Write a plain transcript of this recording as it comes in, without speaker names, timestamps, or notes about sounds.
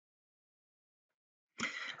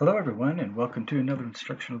Hello everyone and welcome to another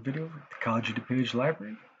instructional video at the COD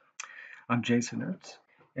Library. I'm Jason Ertz,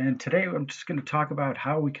 and today I'm just going to talk about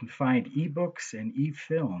how we can find eBooks and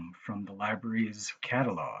eFilm from the library's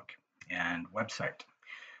catalog and website.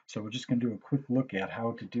 So we're just going to do a quick look at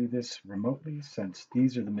how to do this remotely, since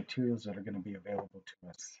these are the materials that are going to be available to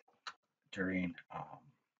us during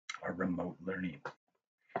our remote learning.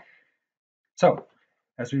 So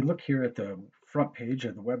as we look here at the front page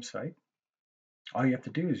of the website, all you have to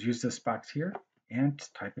do is use this box here and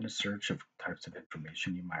type in a search of types of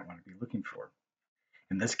information you might want to be looking for.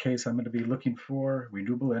 In this case, I'm going to be looking for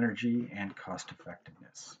renewable energy and cost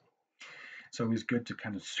effectiveness. It's always good to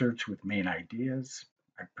kind of search with main ideas.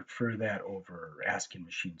 I prefer that over asking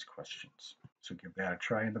machines questions. So give that a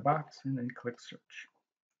try in the box and then click search.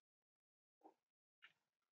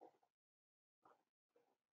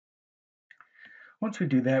 Once we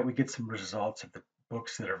do that, we get some results of the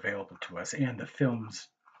books that are available to us and the films,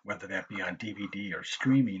 whether that be on DVD or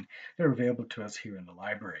streaming, they're available to us here in the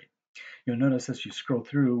library. You'll notice as you scroll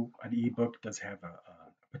through, an ebook does have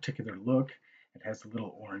a particular look. It has a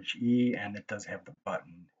little orange E, and it does have the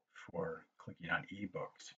button for clicking on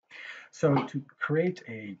ebooks. So to create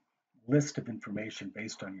a list of information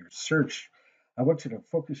based on your search, I want you to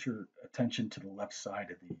focus your attention to the left side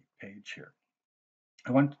of the page here.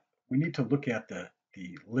 We need to look at the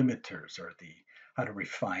limiters, or how to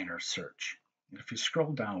refine our search. And if you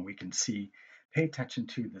scroll down, we can see, pay attention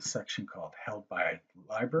to the section called Held by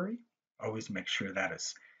Library. Always make sure that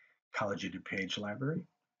is College DuPage Library.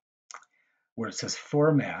 Where it says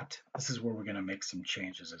Format, this is where we're going to make some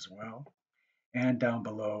changes as well. And down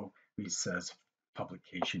below, it says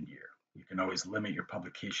Publication Year. You can always limit your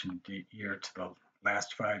publication year to the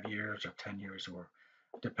last 5 years or 10 years, or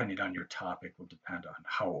depending on your topic, will depend on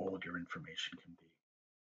how old your information can be.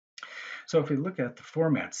 So if we look at the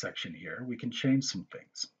Format section here, we can change some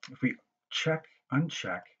things. If we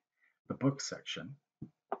uncheck the book section,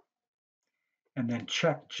 and then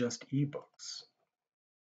check just ebooks,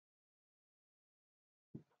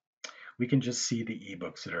 we can just see the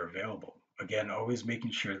ebooks that are available. Again, always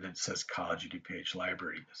making sure that it says College DuPage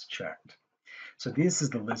Library is checked. So this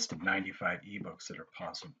is the list of 95 ebooks that are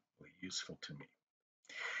possibly useful to me.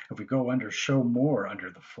 If we go under Show More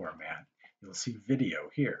under the Format, you'll see Video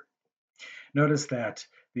here. Notice that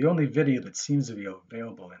the only video that seems to be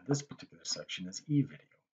available in this particular section is eVideo,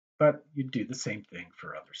 but you do the same thing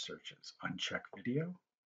for other searches. Uncheck Video,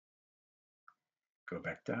 go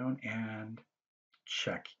back down and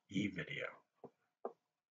check eVideo.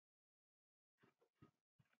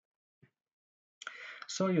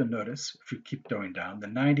 So you'll notice, if you keep going down, the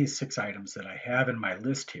 96 items that I have in my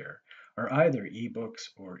list here are either ebooks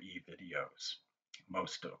or eVideos.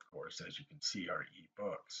 Most, of course, as you can see, are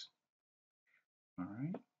ebooks. All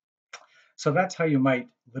right. So that's how you might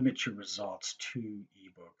limit your results to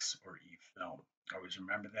ebooks or eFilm. Always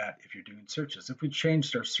remember that if you're doing searches. If we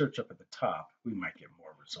changed our search up at the top, we might get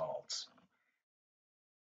more results.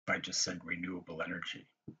 If I just said renewable energy.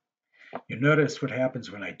 You notice what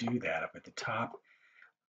happens when I do that up at the top.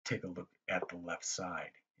 Take a look at the left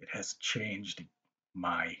side. It has changed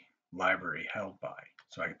my library held by.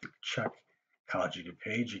 So I have to check College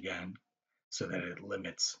DuPage again so that it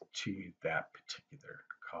limits to that particular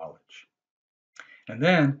college. And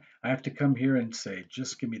then I have to come here and say,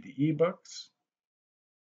 just give me the ebooks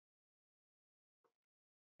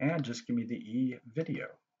and just give me the e-video.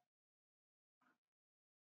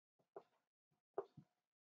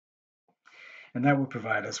 And that will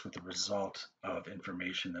provide us with the result of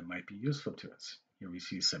information that might be useful to us. Here we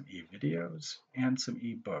see some e-videos and some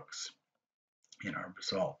e-books in our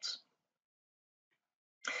results.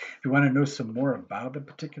 If you want to know some more about a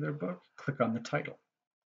particular book, click on the title.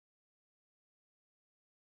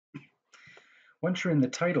 Once you're in the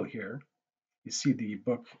title here, you see the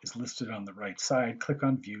book is listed on the right side. Click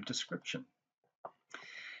on View Description.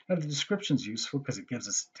 Now the description is useful because it gives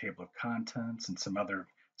us a table of contents and some other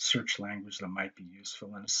search language that might be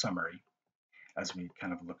useful, and a summary as we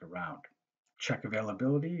kind of look around. Check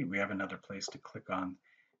availability. We have another place to click on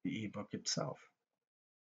the ebook itself.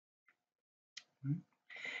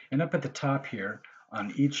 And up at the top here,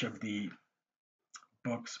 on each of the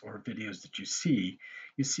books or videos that you see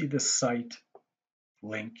the site,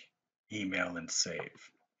 link, email, and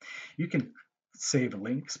save. You can save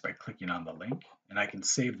links by clicking on the link, and I can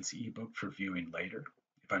save this ebook for viewing later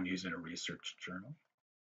if I'm using a research journal.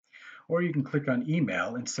 Or you can click on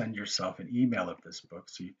email and send yourself an email of this book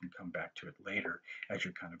so you can come back to it later as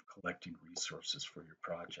you're kind of collecting resources for your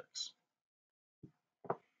projects.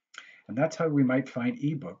 And that's how we might find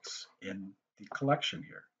ebooks in the collection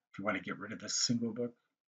here. If you want to get rid of this single book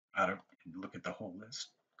and look at the whole list,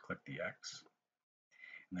 click the X,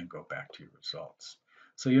 and then go back to your results.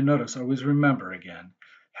 So you'll notice, always remember again,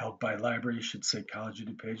 held by library should say College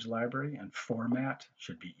EduPage Library, and format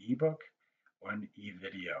should be ebook or an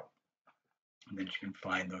e-video. And then you can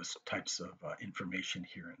find those types of information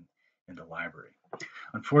here in the library.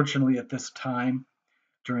 Unfortunately, at this time,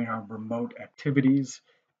 during our remote activities,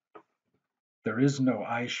 there is no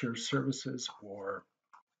iShare services or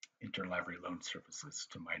interlibrary loan services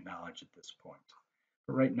to my knowledge at this point.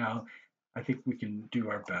 But right now, I think we can do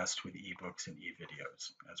our best with eBooks and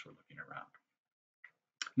eVideos as we're looking around.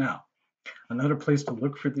 Now, another place to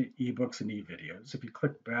look for the eBooks and eVideos, if you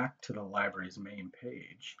click back to the library's main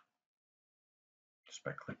page, just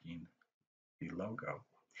by clicking the logo,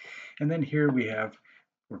 and then here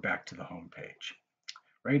we're back to the home page.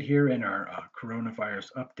 Right here in our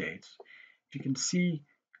coronavirus updates, you can see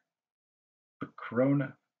the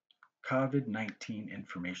COVID-19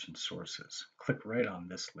 information sources. Click right on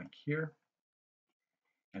this link here.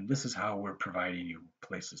 And this is how we're providing you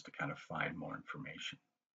places to kind of find more information.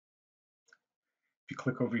 If you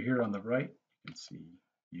click over here on the right, you can see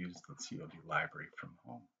use the COD Library from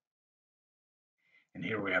home. And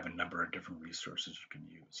here we have a number of different resources you can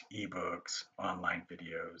use. eBooks, online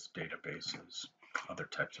videos, databases, other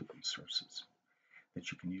types of resources that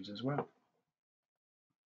you can use as well.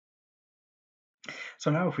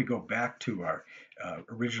 So now if we go back to our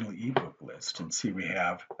original ebook list and see we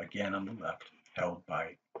have, again on the left, held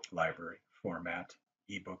by library, format,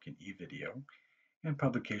 ebook and eVideo, and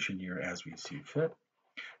publication year as we see fit.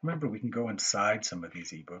 Remember, we can go inside some of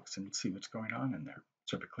these ebooks and see what's going on in there.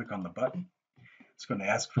 So if you click on the button, it's going to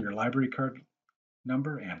ask for your library card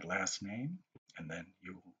number and last name, and then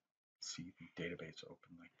you'll see the database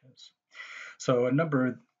open like this. So a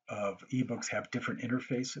number of ebooks have different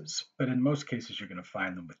interfaces, but in most cases you're going to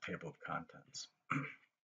find them with table of contents.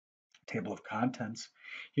 Table of contents,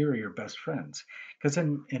 here are your best friends. Because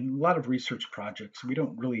in a lot of research projects, we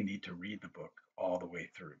don't really need to read the book all the way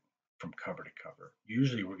through from cover to cover.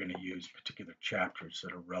 Usually we're going to use particular chapters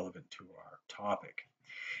that are relevant to our topic.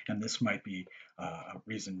 And this might be a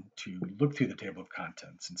reason to look through the table of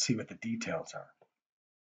contents and see what the details are.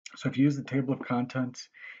 So if you use the table of contents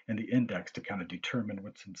and the index to kind of determine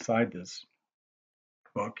what's inside this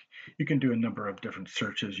book, you can do a number of different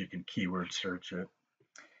searches. You can keyword search it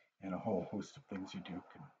and a whole host of things you do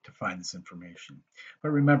to find this information. But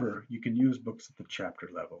remember, you can use books at the chapter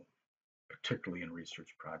level, particularly in research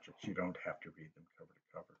projects. You don't have to read them cover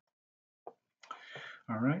to cover.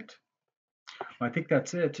 All right. Well, I think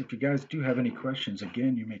that's it. If you guys do have any questions,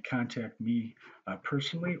 again, you may contact me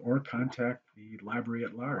personally or contact the library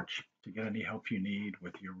at large to get any help you need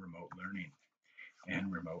with your remote learning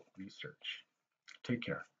and remote research. Take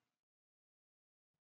care.